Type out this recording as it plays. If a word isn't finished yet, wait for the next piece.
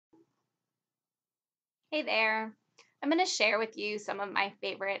Hey there. I'm going to share with you some of my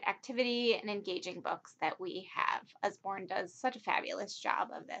favorite activity and engaging books that we have. Usborne does such a fabulous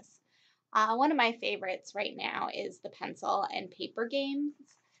job of this. One of my favorites right now is the pencil and paper games.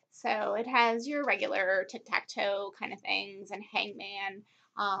 So it has your regular tic-tac-toe kind of things and hangman,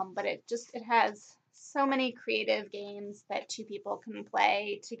 but it has so many creative games that two people can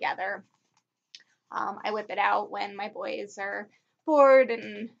play together. I whip it out when my boys are bored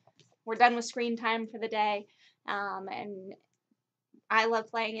and we're done with screen time for the day. And I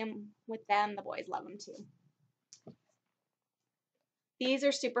love playing them with them. The boys love them too. These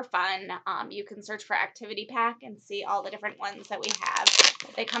are super fun. You can search for activity pack and see all the different ones that we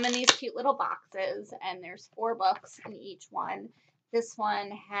have. They come in these cute little boxes, and there's 4 books in each one. This one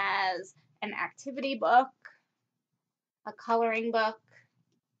has an activity book, a coloring book,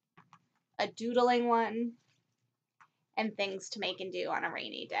 a doodling one, and things to make and do on a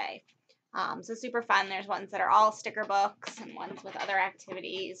rainy day. So super fun. There's ones that are all sticker books and ones with other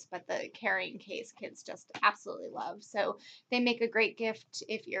activities, but the carrying case kids just absolutely love. So they make a great gift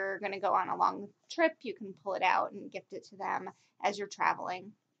if you're going to go on a long trip. You can pull it out and gift it to them as you're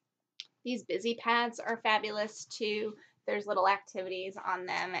traveling. These busy pads are fabulous too. There's little activities on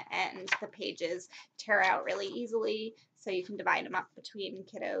them, and the pages tear out really easily, so you can divide them up between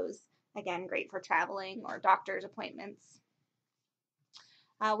kiddos. Again, great for traveling or doctor's appointments.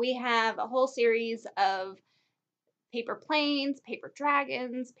 We have a whole series of paper planes, paper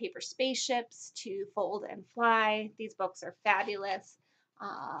dragons, paper spaceships to fold and fly. These books are fabulous.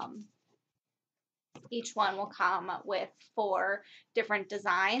 Um, each one will come with 4 different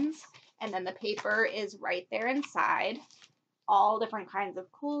designs, and then the paper is right there inside. All different kinds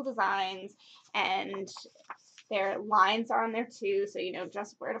of cool designs, and their lines are on there too, so you know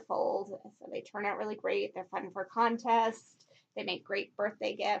just where to fold. So they turn out really great. They're fun for contests. They make great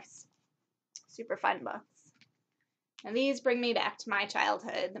birthday gifts. Super fun books. And these bring me back to my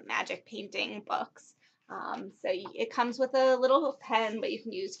childhood, the magic painting books. It comes with a little pen, but you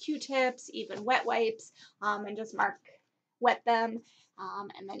can use Q-tips, even wet wipes, and just wet them.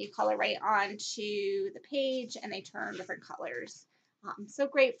 And then you color right onto the page, and they turn different colors. So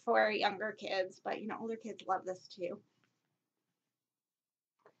great for younger kids, but older kids love this too.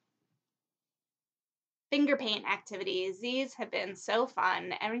 Finger paint activities. These have been so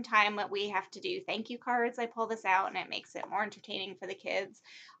fun. Every time that we have to do thank you cards, I pull this out and it makes it more entertaining for the kids.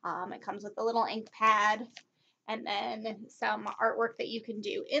 It comes with a little ink pad and then some artwork that you can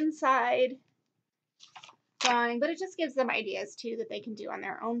do inside drawing, but it just gives them ideas too that they can do on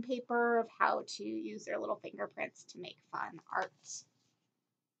their own paper of how to use their little fingerprints to make fun art.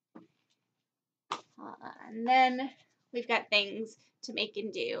 And then we've got things to make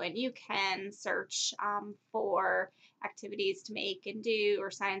and do, and you can search for activities to make and do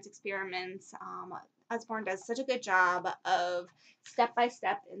or science experiments. Usborne does such a good job of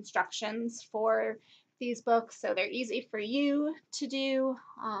step-by-step instructions for these books, so they're easy for you to do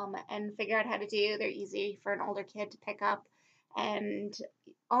and figure out how to do. They're easy for an older kid to pick up, and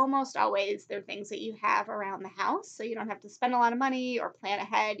almost always they're things that you have around the house, so you don't have to spend a lot of money or plan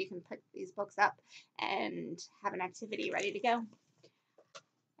ahead. You can pick these books up and have an activity ready to go.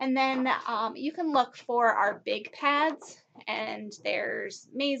 And then you can look for our big pads, and there's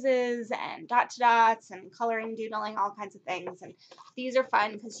mazes and dot to dots and coloring, doodling, all kinds of things. And these are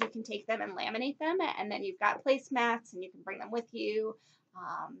fun because you can take them and laminate them, and then you've got placemats and you can bring them with you.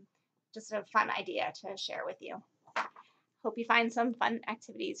 Just a fun idea to share with you. Hope you find some fun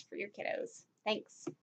activities for your kiddos. Thanks.